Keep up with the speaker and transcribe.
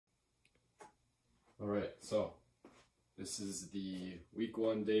All right, so this is the week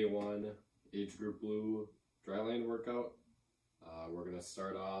 1, day 1 age group blue Dryland workout. We're gonna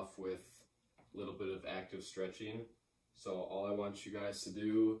start off with a little bit of active stretching. So all I want you guys to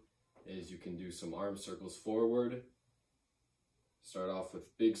do is you can do some arm circles forward. Start off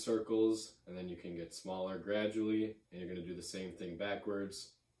with big circles and then you can get smaller gradually, and you're gonna do the same thing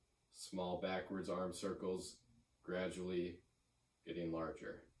backwards. Small backwards arm circles, gradually getting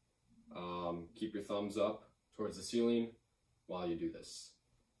larger. Keep your thumbs up towards the ceiling while you do this.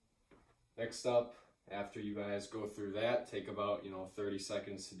 Next up, after you guys go through that, take about 30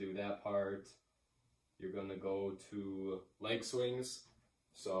 seconds to do that part. You're gonna go to leg swings.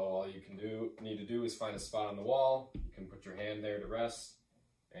 So all you need to do is find a spot on the wall. You can put your hand there to rest,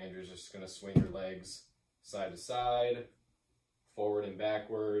 and you're just gonna swing your legs side to side, forward and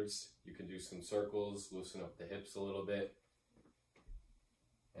backwards. You can do some circles, loosen up the hips a little bit,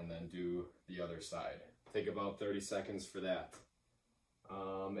 and then do the other side. Take about 30 seconds for that.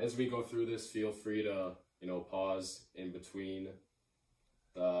 As we go through this, feel free to pause in between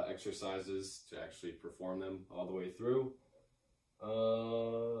the exercises to actually perform them all the way through.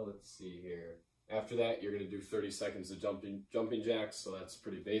 Let's see here. After that, you're gonna do 30 seconds of jumping jacks, so that's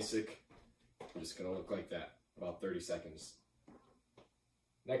pretty basic. I'm just gonna look like that, about 30 seconds.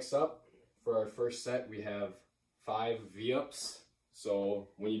 Next up, for our first set, we have 5 V-ups. So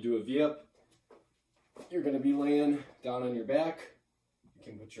when you do a V-up, you're gonna be laying down on your back. You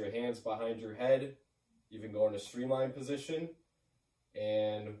can put your hands behind your head, even go in a streamline position.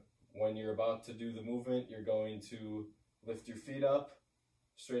 And when you're about to do the movement, you're going to lift your feet up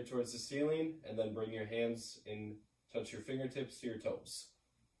straight towards the ceiling and then bring your hands and touch your fingertips to your toes.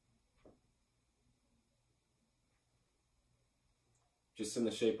 Just in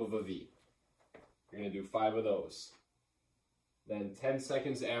the shape of a V. You're going to do 5 of those. Then 10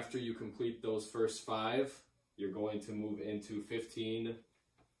 seconds after you complete those first 5, you're going to move into 15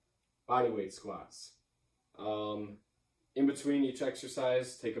 bodyweight squats. In between each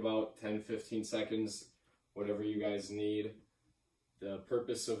exercise, take about 10-15 seconds, whatever you guys need. The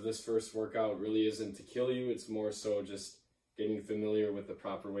purpose of this first workout really isn't to kill you, it's more so just getting familiar with the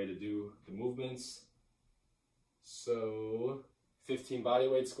proper way to do the movements. So 15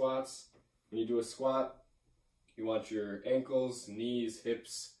 bodyweight squats. When you do a squat, you want your ankles, knees,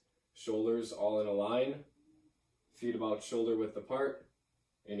 hips, shoulders all in a line, feet about shoulder width apart,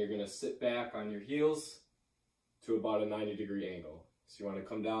 and you're gonna sit back on your heels to about a 90-degree angle. So you wanna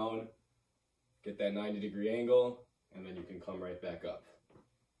come down, get that 90-degree angle, and then you can come right back up.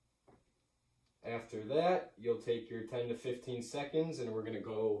 After that, you'll take your 10 to 15 seconds and we're gonna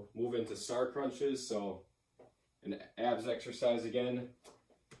go move into star crunches. So an abs exercise again.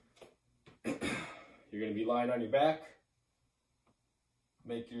 You're gonna be lying on your back.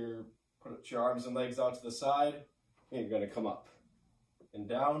 Put your arms and legs out to the side, and you're gonna come up and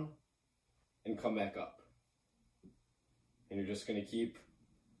down and come back up. And you're just gonna keep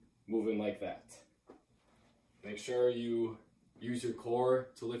moving like that. Make sure you use your core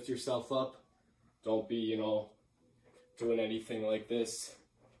to lift yourself up. Don't be, doing anything like this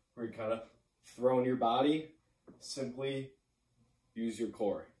where you're kind of throwing your body. Simply use your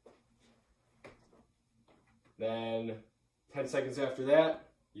core. Then 10 seconds after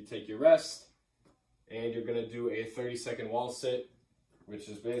that, you take your rest, and you're gonna do a 30-second wall sit, which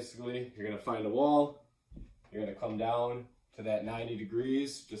is basically, you're gonna find a wall, you're gonna come down to that 90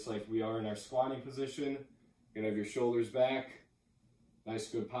 degrees, just like we are in our squatting position. You're gonna have your shoulders back, nice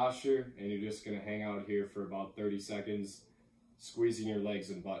good posture, and you're just gonna hang out here for about 30 seconds, squeezing your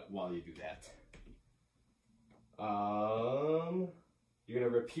legs and butt while you do that. You're gonna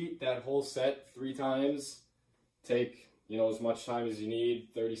repeat that whole set 3 times. Take, as much time as you need,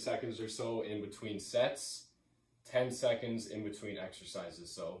 30 seconds or so in between sets, 10 seconds in between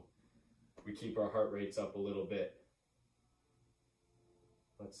exercises. So we keep our heart rates up a little bit.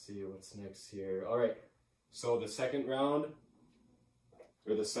 Let's see what's next here. All right. So the second round,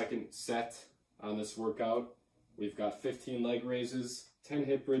 or the second set on this workout, we've got 15 leg raises, 10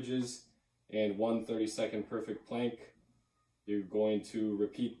 hip bridges, and 1 30-second perfect plank. You're going to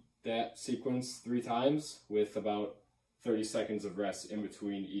repeat that sequence 3 times with about 30 seconds of rest in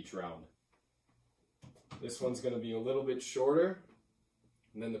between each round. This one's going to be a little bit shorter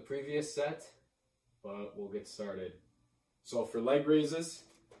than the previous set, but we'll get started. So for leg raises,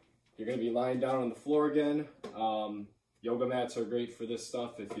 you're going to be lying down on the floor again. Yoga mats are great for this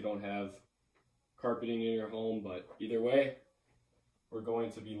stuff if you don't have carpeting in your home, but either way, we're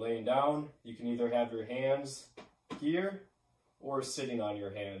going to be laying down. You can either have your hands here or sitting on your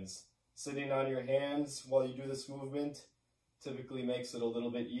hands. Sitting on your hands while you do this movement typically makes it a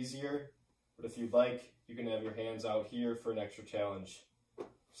little bit easier but if you'd like, you can have your hands out here for an extra challenge.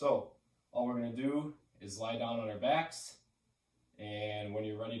 So all we're going to do is lie down on our backs, and when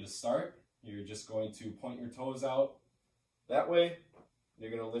you're ready to start, you're just going to point your toes out that way.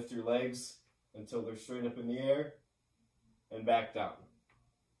 You're going to lift your legs until they're straight up in the air and back down.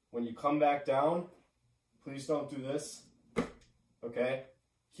 When you come back down, please don't do this, okay?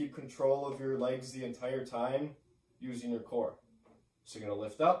 Keep control of your legs the entire time using your core. So you're going to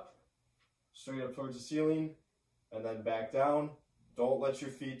lift up, straight up towards the ceiling, and then back down. Don't let your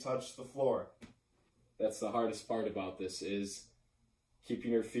feet touch the floor. That's the hardest part about this, is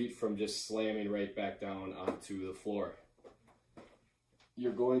keeping your feet from just slamming right back down onto the floor.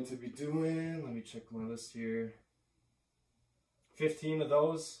 You're going to be doing, let me check my list here, 15 of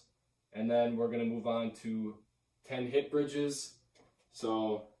those, and then we're going to move on to 10 hip bridges.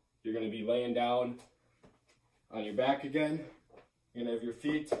 So you're going to be laying down on your back again. You're going to have your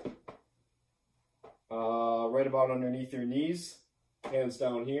feet right about underneath your knees, hands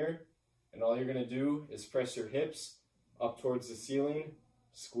down here, and all you're going to do is press your hips up towards the ceiling,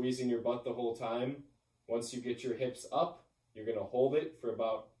 squeezing your butt the whole time. Once you get your hips up, you're going to hold it for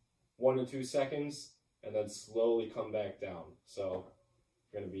about 1 to 2 seconds and then slowly come back down. So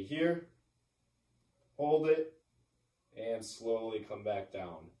you're going to be here, hold it, and slowly come back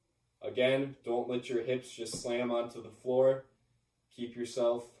down. Again, don't let your hips just slam onto the floor. Keep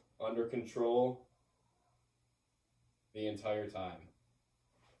yourself under control the entire time.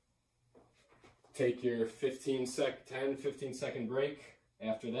 Take your 10-15 second break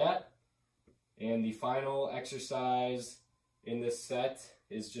after that. And the final exercise in this set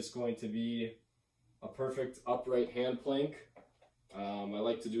is just going to be a perfect upright hand plank. I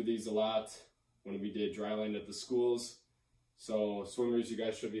like to do these a lot when we did Dryland at the schools. So swimmers, you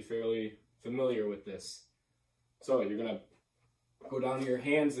guys should be fairly familiar with this. So you're gonna go down to your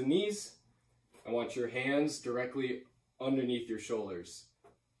hands and knees. I want your hands directly underneath your shoulders.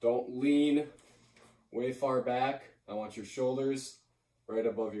 Don't lean way far back. I want your shoulders right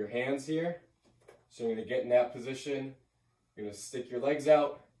above your hands here. So you're gonna get in that position. You're gonna stick your legs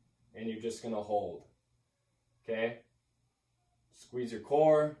out and you're just gonna hold, okay? Squeeze your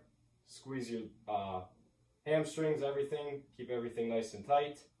core, squeeze your hamstrings, everything. Keep everything nice and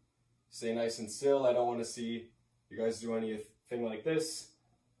tight. Stay nice and still. I don't want to see you guys do anything like this,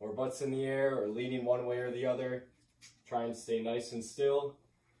 or butts in the air, or leaning one way or the other. Try and stay nice and still.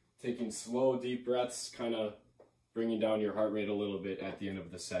 Taking slow, deep breaths, kind of bringing down your heart rate a little bit at the end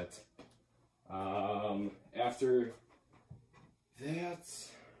of the set. After that,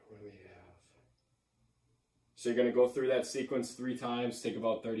 what do we have? So you're going to go through that sequence 3 times, take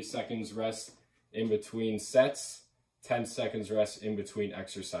about 30 seconds rest in between sets, 10 seconds rest in between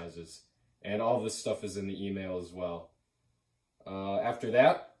exercises. And all this stuff is in the email as well. After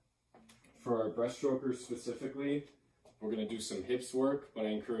that, for our breaststrokers specifically, we're going to do some hips work, but I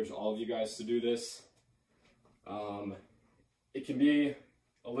encourage all of you guys to do this. It can be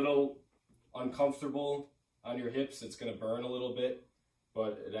a little uncomfortable on your hips. It's going to burn a little bit,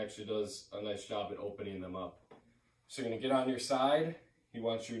 but it actually does a nice job at opening them up. So you're going to get on your side. You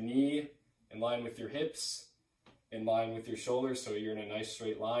want your knee in line with your hips, in line with your shoulders, so you're in a nice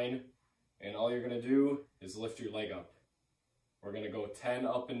straight line. And all you're going to do is lift your leg up. We're going to go 10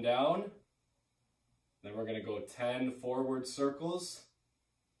 up and down. Then we're going to go 10 forward circles.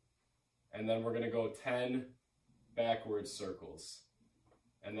 And then we're going to go 10 backward circles.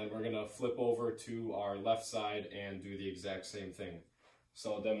 And then we're going to flip over to our left side and do the exact same thing.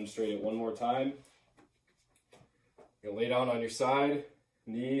 So I'll demonstrate it one more time. You'll lay down on your side,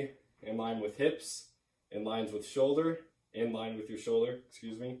 knee in line with hips, in line with your shoulder,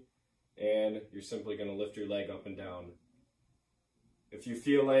 excuse me. And you're simply going to lift your leg up and down. If you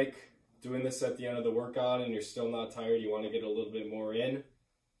feel like doing this at the end of the workout and you're still not tired, you want to get a little bit more in,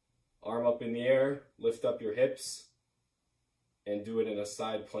 arm up in the air, lift up your hips, and do it in a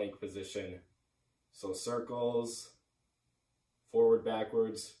side plank position. So circles, forward,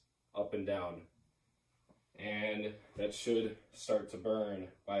 backwards, up and down. And that should start to burn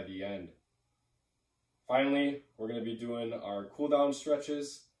by the end. Finally, we're going to be doing our cool down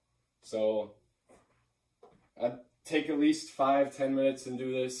stretches. So I'd take at least 5-10 minutes and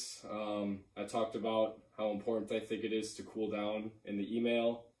do this. I talked about how important I think it is to cool down in the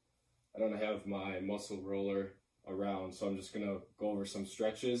email. I don't have my muscle roller around, so I'm just going to go over some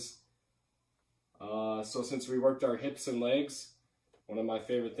stretches. So since we worked our hips and legs, one of my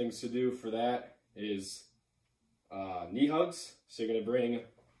favorite things to do for that is knee hugs. So you're going to bring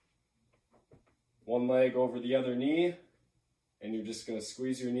one leg over the other knee, and you're just going to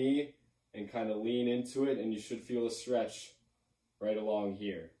squeeze your knee and kind of lean into it, and you should feel a stretch right along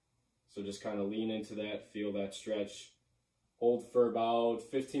here. So just kind of lean into that, feel that stretch. Hold for about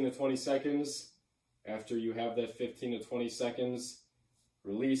 15 to 20 seconds. After you have that 15 to 20 seconds,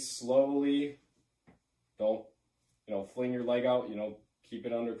 release slowly. Don't, fling your leg out, keep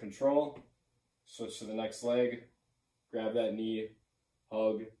it under control. Switch to the next leg, grab that knee,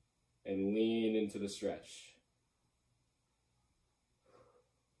 hug, and lean into the stretch.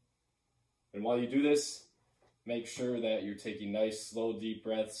 And while you do this, make sure that you're taking nice, slow, deep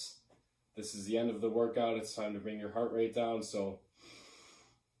breaths. This is the end of the workout. It's time to bring your heart rate down. So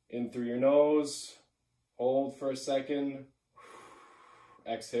in through your nose, hold for a second,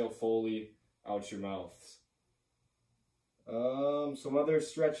 exhale fully out your mouth. Some other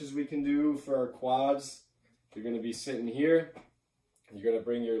stretches we can do for our quads. You're going to be sitting here. You're going to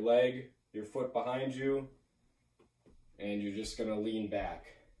bring your foot behind you, and you're just going to lean back.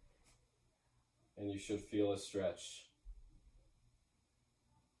 And you should feel a stretch.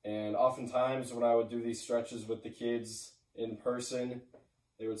 And oftentimes when I would do these stretches with the kids in person,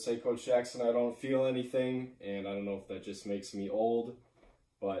 they would say, Coach Jackson, I don't feel anything. And I don't know if that just makes me old,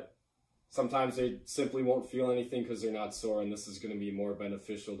 but sometimes they simply won't feel anything because they're not sore, and this is going to be more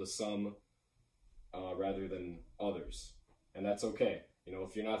beneficial to some rather than others. And that's okay.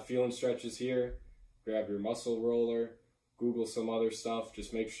 If you're not feeling stretches here, grab your muscle roller, Google some other stuff.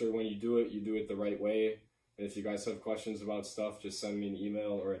 Just make sure when you do it the right way. And if you guys have questions about stuff, just send me an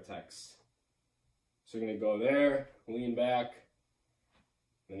email or a text. So you're going to go there, lean back,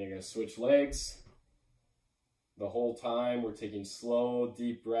 then you're going to switch legs. The whole time we're taking slow,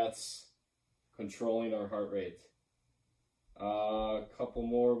 deep breaths, controlling our heart rate. A couple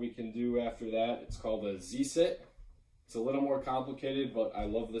more we can do after that. It's called a Z-sit. It's a little more complicated, but I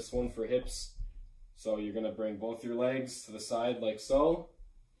love this one for hips. So you're going to bring both your legs to the side like so.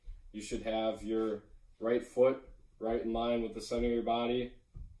 You should have your right foot right in line with the center of your body.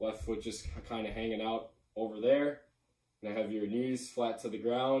 Left foot just kind of hanging out over there. Now have your knees flat to the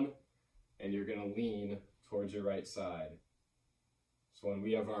ground, and you're going to lean towards your right side. So when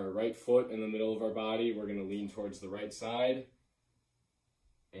we have our right foot in the middle of our body, we're going to lean towards the right side.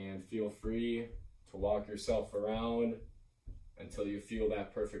 And feel free to walk yourself around until you feel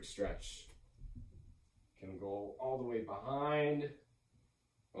that perfect stretch. You can go all the way behind,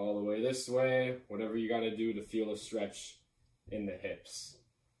 all the way this way, whatever you got to do to feel a stretch in the hips.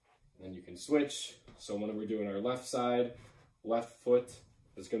 Then you can switch. So when we're doing our left side, left foot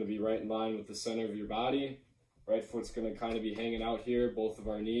is going to be right in line with the center of your body. Right foot's going to kind of be hanging out here, both of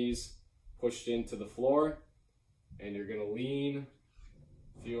our knees pushed into the floor. And you're going to lean,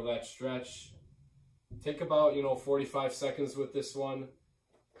 feel that stretch. Take about, 45 seconds with this one.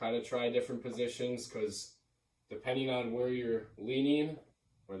 Kind of try different positions, because depending on where you're leaning,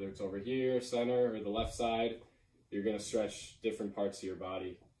 whether it's over here, center, or the left side, you're going to stretch different parts of your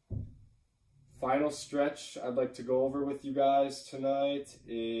body. Final stretch I'd like to go over with you guys tonight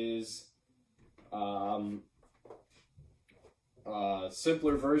is a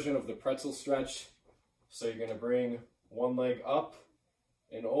simpler version of the pretzel stretch. So you're going to bring one leg up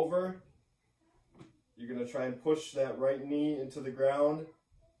and over. You're going to try and push that right knee into the ground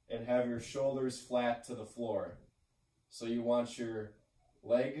and have your shoulders flat to the floor. So you want your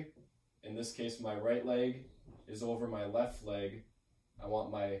leg, in this case my right leg, is over my left leg. I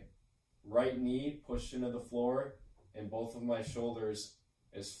want my right knee pushed into the floor and both of my shoulders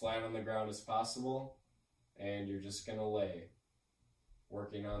as flat on the ground as possible. And you're just going to lay,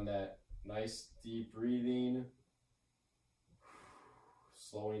 working on that nice deep breathing,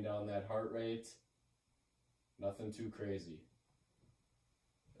 slowing down that heart rate. Nothing too crazy.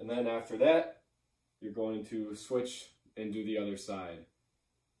 And then after that, you're going to switch and do the other side.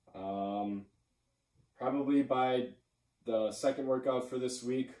 Probably by the second workout for this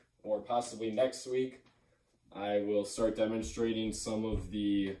week, or possibly next week, I will start demonstrating some of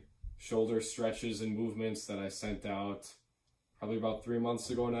the shoulder stretches and movements that I sent out probably about 3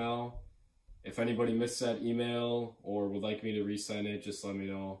 months ago now. If anybody missed that email or would like me to resend it, just let me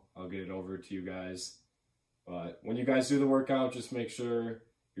know. I'll get it over to you guys. But when you guys do the workout, just make sure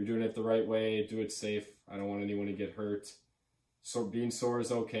you're doing it the right way. Do it safe. I don't want anyone to get hurt. So being sore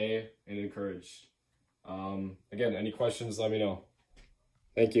is okay and encouraged. Again, any questions, let me know.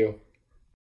 Thank you.